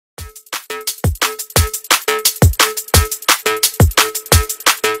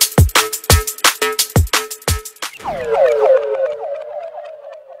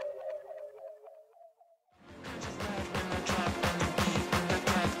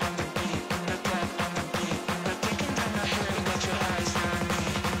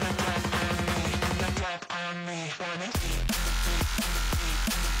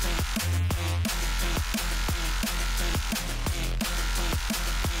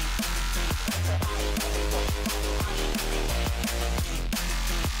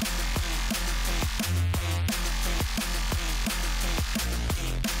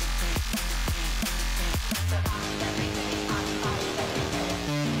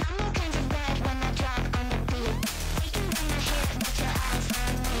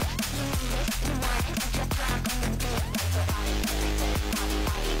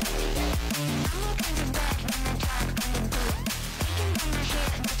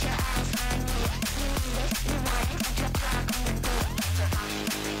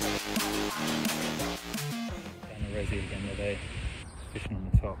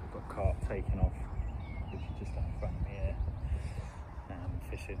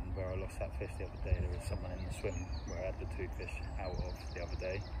fishing where I lost that fish the other day. There was someone in the swim where I had the 2 fish out of the other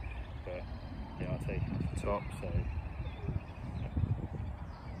day, but they are taking off the top, so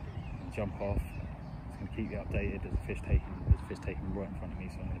jump off. It's going to keep you updated. There's a fish taking right in front of me,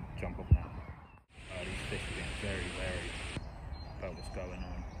 so I'm going to jump off now. These fish are being very wary about what's going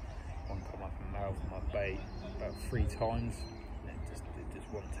on. One come up and mouth my bait about 3 times, and it just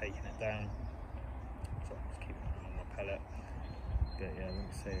wasn't taking it down. So I'm just keeping it on my pellet. But yeah, like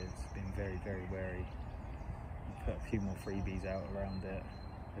I say, it's been very, very wary. I've put a few more freebies out around it.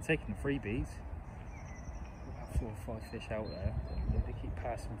 They're taking the freebies. About 4 or 5 fish out there. They keep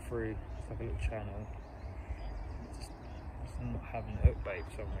passing through. It's like a little channel. It's not having a hook bait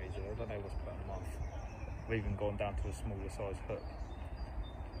for some reason. I don't know what's putting them off. I've even gone down to a smaller size hook.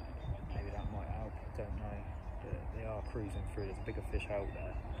 Maybe that might help, I don't know. But they are cruising through. There's a bigger fish out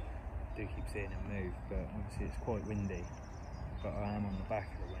there. I do keep seeing him move, but obviously it's quite windy. But I am on the back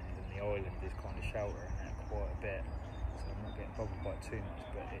of the wind, and the island is kind of sheltering it quite a bit. So I'm not getting bothered by it too much,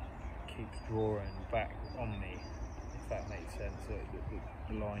 but it keeps drawing back on me, if that makes sense.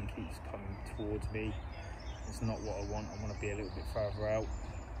 The line keeps coming towards me. It's not what I want. I want to be a little bit further out.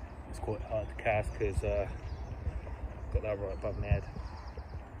 It's quite hard to cast because I've got that right above my head.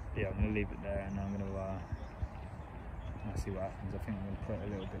 Yeah, I'm going to leave it there, and I'm going to see what happens. I think I'm going to put it a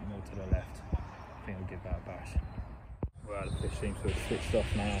little bit more to the left. I think I'll give that a bash. Well, the fish seems to have switched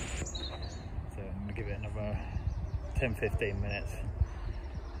off now, so I'm going to give it another 10-15 minutes.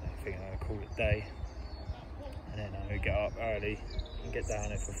 I think I'm going to call it a day, and then I'm going to get up early and get down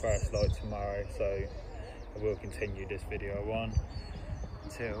here for first light tomorrow. So I will continue this video on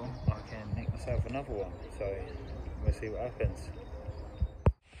until I can nick myself another one. So we'll see what happens.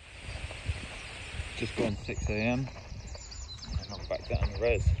 Just gone 6 AM and I'm back down the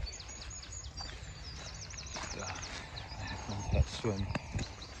res. Onto that swim.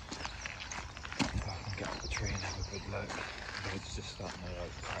 Go and get up the tree and have a good look. The road's just starting to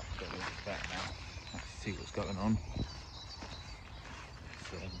crack a bit back now. Let's see what's going on.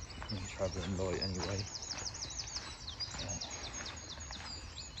 It's travelling light anyway.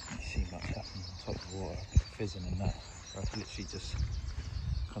 Don't see much happening on top of the water, fizzing and that. So I've literally just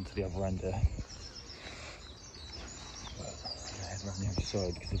gone to the other end there. But I'm gonna head around the other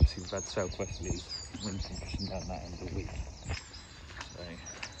side because obviously we've had southwesterlies, wind pushing down that end of the week. So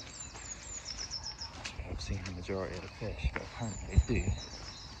I've seen the majority of the fish, but apparently they do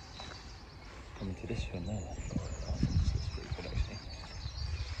come into this one there. Oh, this looks pretty good actually.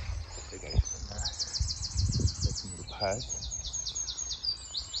 Big open there. There's some little pads.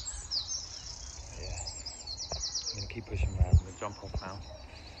 I'm going to keep pushing around. I'm going to jump off now.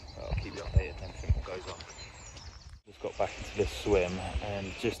 I'll keep you updated on everything that goes on. Just got back into this swim, and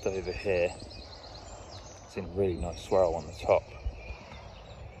just over here, seen a really nice swirl on the top.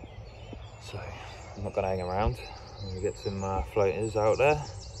 So I'm not going to hang around. I'm going to get some floaters out there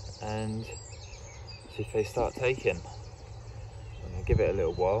and see if they start taking. I'm going to give it a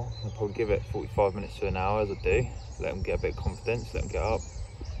little while. I'll probably give it 45 minutes to an hour as I do. Let them get a bit of confidence, let them get up.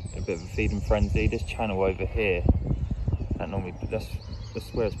 A bit of a feeding frenzy. This channel over here, that's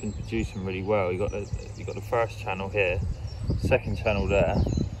where it's been producing really well. You got the first channel here, second channel there,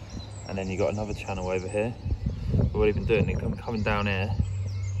 and then you got another channel over here. But what I've been doing, they're coming down here,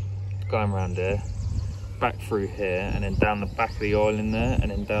 going around here, back through here, and then down the back of the island there,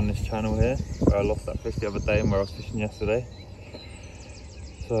 and then down this channel here, where I lost that fish the other day and where I was fishing yesterday.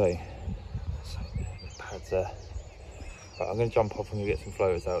 So the pads there. But I'm going to jump off and get some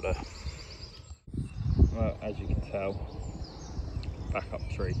floaters out there. Well, as you can tell, back up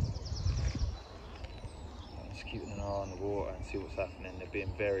tree. I'm just keeping an eye on the water and see what's happening. They're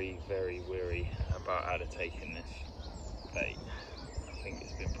being very, very wary about how to take in this bait. I think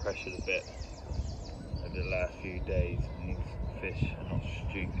it's been pressured a bit over the last few days, and these fish are not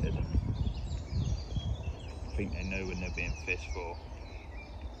stupid. I think they know when they're being fished for.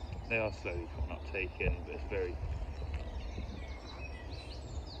 They are slowly coming up taken, but it's very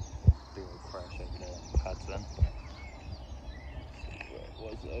big old crash over there on the pads then. Where it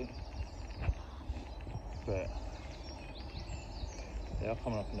was though. But they are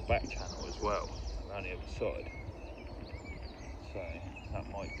coming up in the back channel as well, around the other side. So that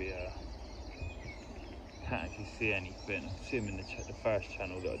might be a... Can't actually see anything. I see them in the first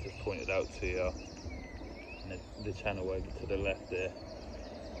channel that I just pointed out to you. And the channel over to the left there.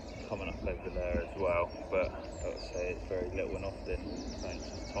 Coming up over there as well, but like I say, it's very little and often. So it's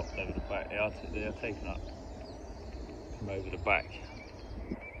just topped over the back. They are taking up from over the back.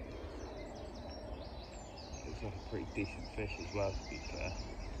 Looks like a pretty decent fish as well, to be fair.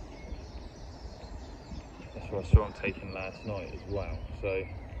 That's what I saw him taking last night as well. So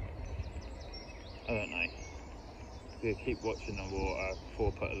I don't know. We'll keep watching the water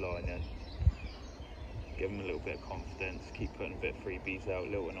before I put a line in. Give them a little bit of confidence. Keep putting a bit of freebies out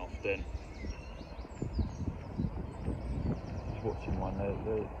little and often. Just watching one.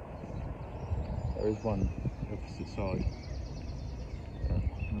 There is one opposite side. I'm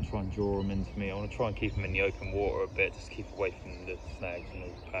going to try and draw them into me. I want to try and keep them in the open water a bit, just keep away from the snags and all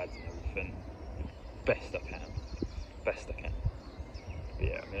the pads and everything. Best I can. Best I can. But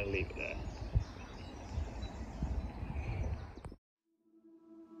yeah, I'm going to leave it there.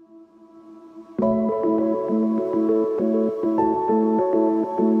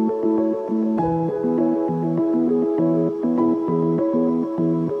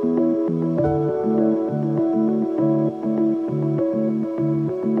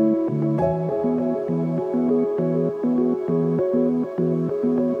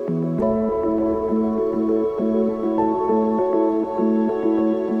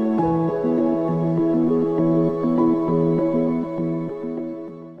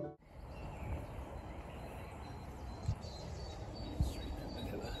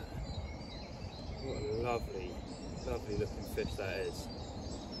 Lovely looking fish that is.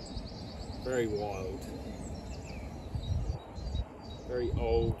 Very wild. Very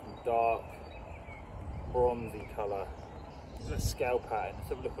old and dark, bronzy colour. There's a scale pattern. Let's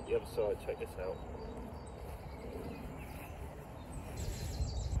have a look at the other side, check this out.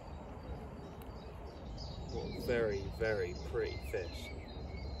 What a very, very pretty fish.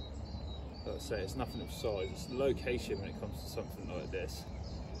 Like I say, it's nothing of size, it's the location when it comes to something like this.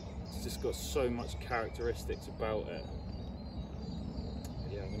 It's just got so much characteristics about it.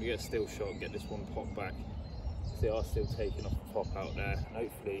 But yeah, I'm going to get a still shot and get this one popped back. They are still taking off the top out there, and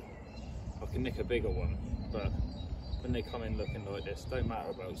hopefully I can nick a bigger one. But when they come in looking like this, don't matter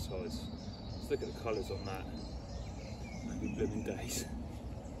about size. Just look at the colours on that. Happy blooming days.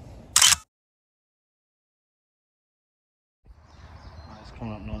 It's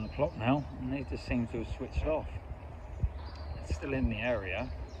coming up 9 o'clock now, and they just seem to have switched off. It's still in the area.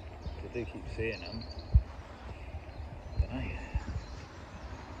 I do keep seeing them. Don't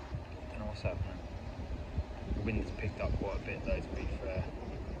know what's happening. The wind's picked up quite a bit though, to be fair.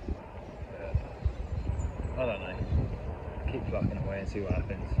 I don't know. Keep plucking away and see what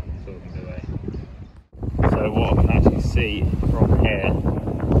happens. That's all we can do, eh? So what I can actually see from here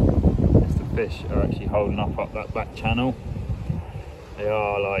is the fish are actually holding up that back channel. They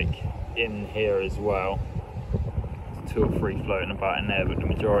are like in here as well. 2 or 3 floating about in there, but the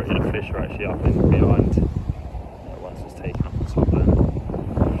majority of the fish are actually up in behind. Once it's taken off the top then.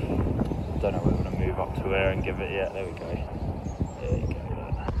 Don't know whether we're going to move up to here and give it yet. There we go. There you go.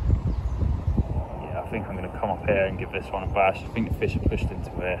 Look. Yeah, I think I'm going to come up here and give this one a bash. I think the fish are pushed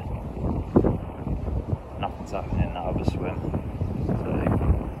into here. Nothing's happening in that other swim. So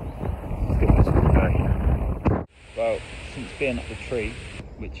let's give this one a go. Well, since being up the tree,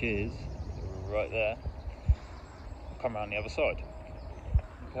 which is right there, come around the other side,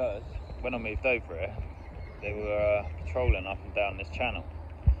 because when I moved over here they were patrolling up and down this channel,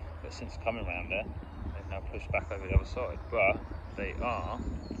 but since coming around there they've now pushed back over the other side, but they are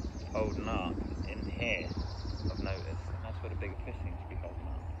holding up in here, I've noticed, and that's where the bigger fish seems to be holding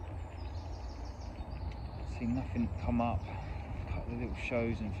up. I've seen nothing come up, a couple of little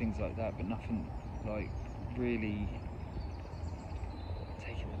shows and things like that, but nothing like really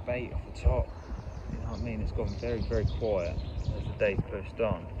taking the bait off the top. You know what I mean? It's gone very, very quiet as the day's pushed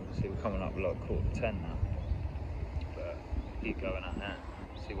on. Obviously we're coming up like 9:45 now. But keep going at that,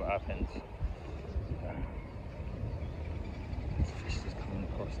 see what happens. This fish is coming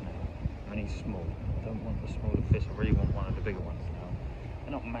across now. I mean, he's small. I don't want the smaller fish, I really want one of the bigger ones now.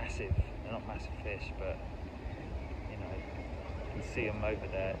 They're not massive fish, but you know, you can see them over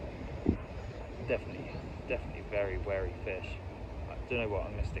there. Definitely very wary fish. I don't know what,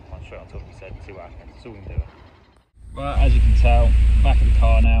 I'm going to stick one straight on top of his head and see what happens. That's all we can do. Well, as you can tell, back at the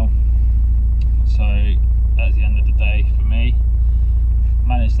car now. So that's the end of the day for me.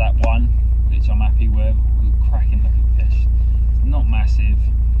 Managed that one, which I'm happy with. Cracking looking fish. It's not massive,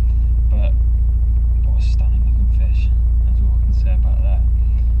 but what a stunning looking fish. That's all I can say about that.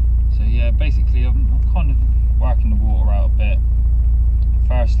 So yeah, basically I'm kind of working the water out a bit.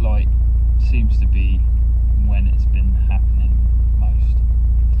 First light seems to be when it's been happening most.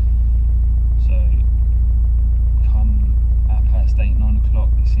 So come at past 8, 9 o'clock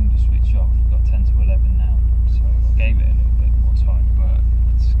it seemed to switch off. We've got 10 to 11 now, so I gave it a little bit more time, but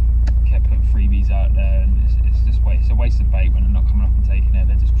it's kept putting freebies out there, and it's a waste of bait when they're not coming up and taking it.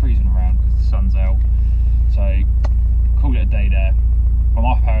 They're just cruising around because the sun's out. So call it a day there. If I'm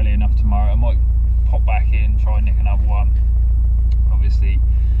up early enough tomorrow, I might pop back in,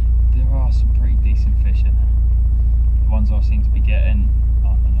 be getting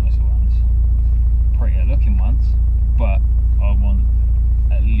aren't the nicer ones, prettier looking ones, but I want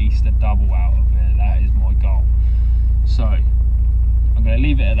at least a double out of it. That is my goal. So I'm going to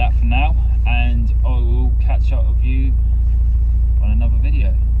leave it at that for now, and I will catch up with you on another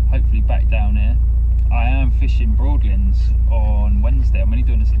video, hopefully back down here. I am fishing Broadlands on Wednesday. I'm only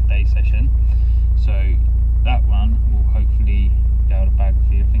doing this a day session, so that one will hopefully be able to bag a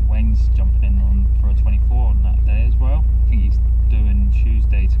few. I think Wayne's jumping in on for a 24 on that day as well. I think he's doing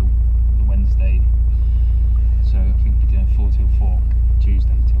Tuesday till the Wednesday, so I think he's doing 4 till 4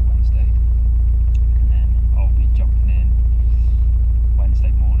 Tuesday till Wednesday, and then I'll be jumping in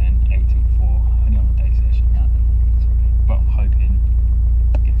Wednesday morning 8 till 4, only on a day session that. But I'm hoping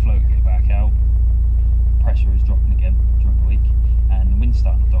get float, get back out. Pressure is dropping again during the week, and the wind's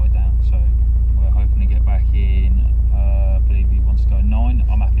starting to die down, so we're hoping to get back in. I believe he wants to go 9.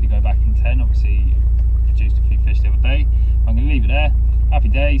 I'm happy to go back in 10. Obviously produced a few fish the other day. I'm going to leave it there. Happy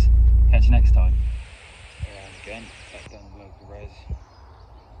days, catch you next time. Around again, back down the local res.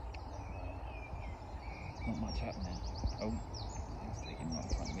 Not much happening. Oh, it's taking right in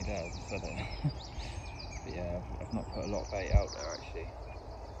front of me there as I said it. But yeah, I've not put a lot of bait out there actually.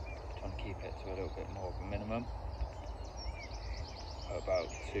 Trying to keep it to a little bit more of a minimum. About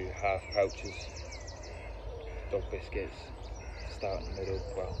 2 half pouches dog biscuits, just out in the middle.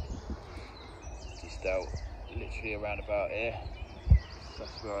 Well, just out literally around about here.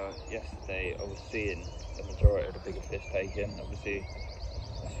 That's where yesterday I was seeing the majority of the bigger fish taken. Obviously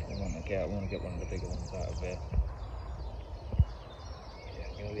that's what I want to get. I want to get one of the bigger ones out of here. Yeah,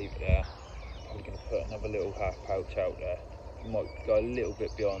 I'm going to leave it there. Probably going to put another little half pouch out there. I might go a little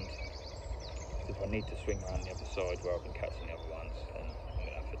bit beyond. If I need to swing around the other side where I've been catching the other ones, then I'm going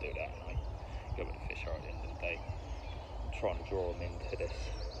to have to do that, and I go with the fish are at the end of the day. I'm trying to draw them into this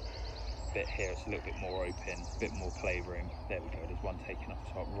bit here. It's a little bit more open, a bit more play room. There we go, there's one taking up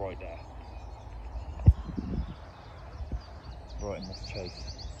top right there. Right in this chase.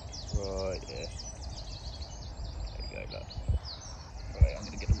 Right here. There we go, look. Right, I'm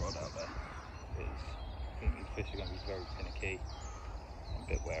going to get the rod out there, because I think these fish are going to be very finicky. I'm a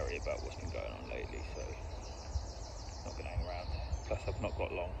bit wary about what's been going on lately, so not going to hang around. Plus I've not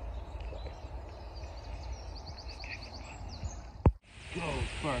got long, so let's go. Oh,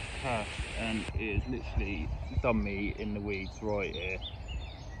 first cast, and it has literally done me in the weeds right here.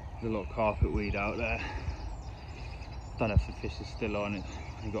 There's a lot of carpet weed out there. Don't know if the fish is still on it.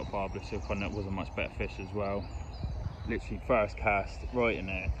 You've got barbless hook on, that was a much better fish as well. Literally first cast, right in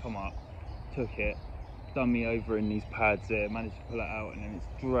there, come up, took it. Done me over in these pads there, managed to pull it out, and then it's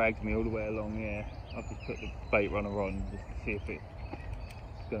dragged me all the way along here. I've just put the bait runner on just to see if it's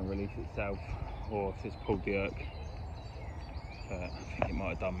going to release itself or if it's pulled the hook. But I think it might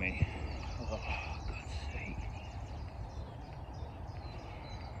have done me. Oh, God's sake.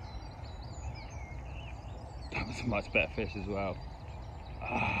 That was a much better fish as well.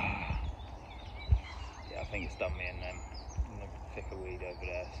 Yeah, I think it's done me in the thicker weed over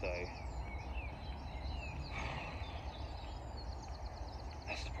there, so.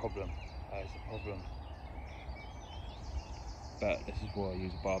 That's the problem, that is the problem. But this is why I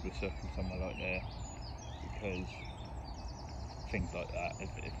use a barbless hook in somewhere like there, because things like that, if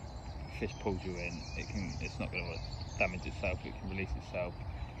a fish pulls you in, it's not going to damage itself, it can release itself.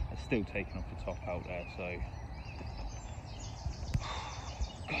 It's still taking off the top out there, so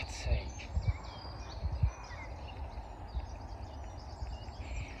God's sake.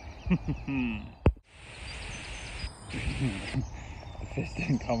 The fish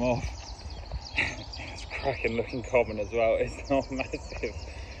didn't come off. It's cracking looking common as well. It's not massive.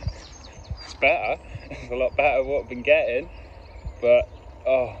 It's better. It's a lot better than what I've been getting. But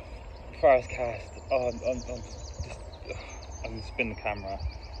oh, first cast. Oh, I'm gonna spin the camera.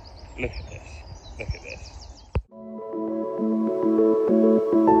 Look at this. Look at this.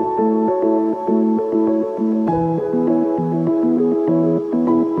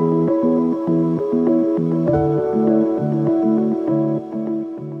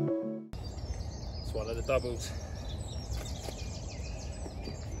 Doubles.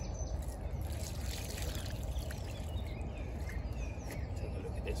 Take a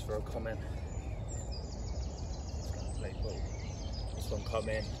look at this for a comment. It's going to play ball. This one come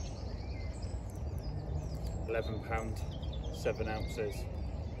in. £11, 7 ounces.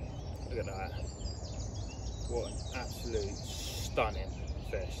 Look at that. What an absolute stunning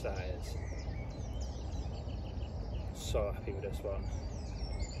fish that is. So happy with this one.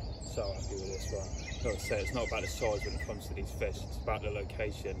 So happy with this one. Like I say, it's not about the size when it comes to these fish, it's about the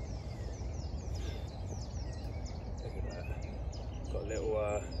location. Look at that. Got a little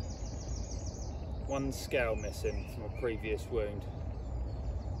one scale missing from a previous wound.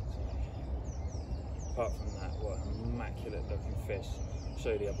 Apart from that, what an immaculate looking fish. I'll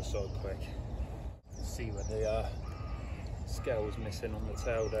show you the other side quick. See where the scale was missing on the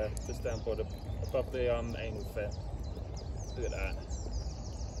tail there, just down by above the anal fin. Look at that.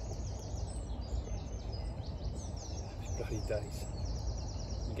 Bloody days.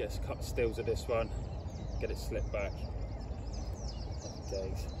 You get a couple of stills of this one, get it slipped back. Happy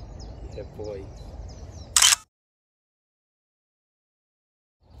days. Yeah, boy.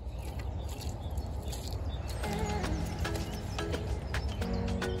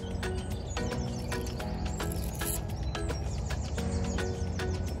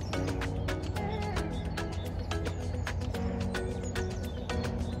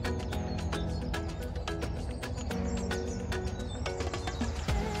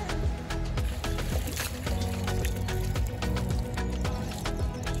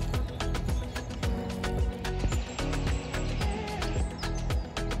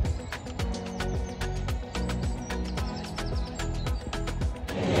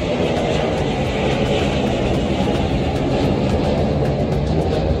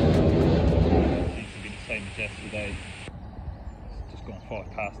 Yesterday, it's just gone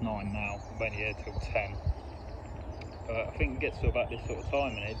 9:05 now. I'm only here till 10. But I think it gets to about this sort of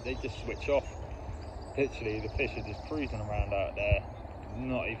time and they just switch off. Literally, the fish are just cruising around out there,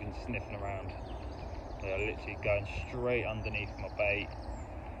 not even sniffing around. They're literally going straight underneath my bait,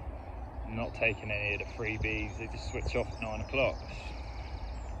 not taking any of the freebies. They just switch off at 9 o'clock.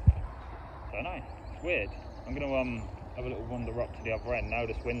 I don't know, it's weird. I'm gonna have a little wander up to the other end. Now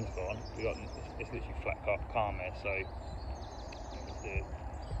this wind's gone, it's literally flat calm here, so I'm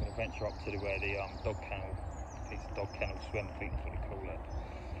gonna venture up to where the dog kennel swim, I think that's what they call it.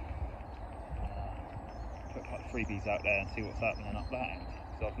 Put like freebies out there and see what's happening up that end,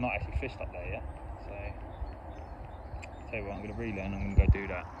 because I've not actually fished up there yet. So I'll tell you what, I'm gonna relearn, I'm gonna go do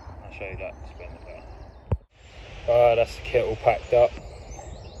that. I'll show you that swim there. Alright, that's the kit all packed up.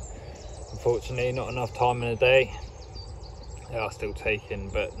 Unfortunately, not enough time in the day. They are still taken,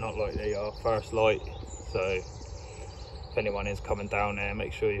 but not like they are first light. So if anyone is coming down there,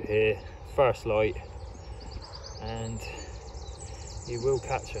 make sure you're here first light and you will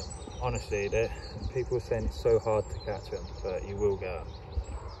catch them. Honestly, people are saying it's so hard to catch them, but you will get them.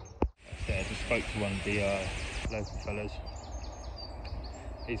 So I just spoke to one of the local fellas.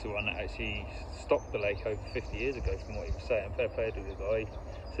 He's the one that actually stocked the lake over 50 years ago, from what he was saying. Fair play to the guy.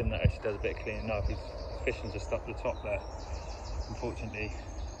 It's him that actually does a bit of cleaning up. He's fishing just up the top there. Unfortunately,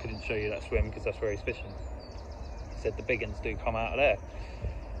 couldn't show you that swim because that's where he's fishing. He said the big ones do come out of there,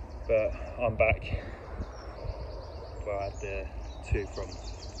 but I'm back. Well, I had the two from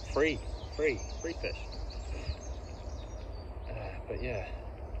free fish. But yeah,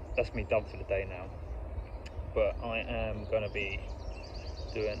 that's me done for the day now. But I am going to be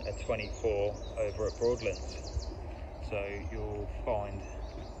doing a 24 over at Broadlands, so you'll find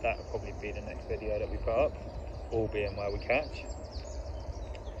that will probably be the next video that we put up, all being where we catch,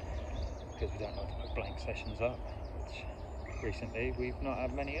 because we don't like to put blank sessions up, which recently we've not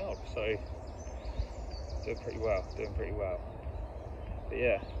had many of, so doing pretty well. But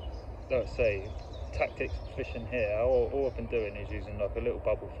yeah, like I say, tactics for fishing here, all I've been doing is using like a little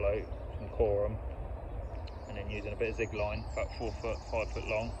bubble float, some corum, and then using a bit of zig line, about 4 foot, 5 foot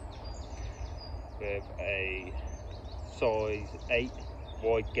long, with a size 8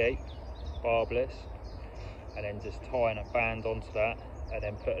 wide gape, barbless, and then just tying a band onto that, and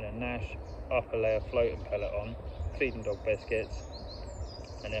then putting a Nash upper layer floating pellet on, feeding dog biscuits,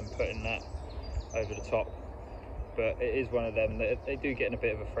 and then putting that over the top. But it is one of them that they do get in a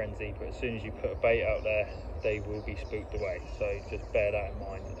bit of a frenzy, but as soon as you put a bait out there, they will be spooked away. So just bear that in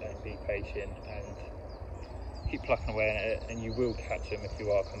mind and be patient and keep plucking away at it, and you will catch them if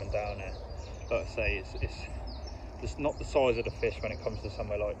you are coming down there. Like I say, it's not the size of the fish when it comes to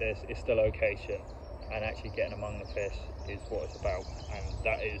somewhere like this, it's the location, and actually getting among the fish is what it's about, and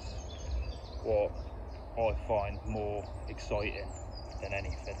that is what I find more exciting than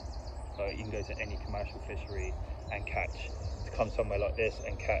anything. So you can go to any commercial fishery and catch. To come somewhere like this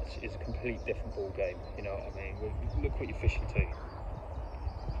and catch is a complete different ball game, you know what I mean? Look what you're fishing to.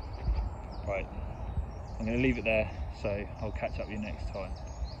 Right, I'm going to leave it there, so I'll catch up with you next time.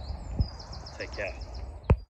 Take care.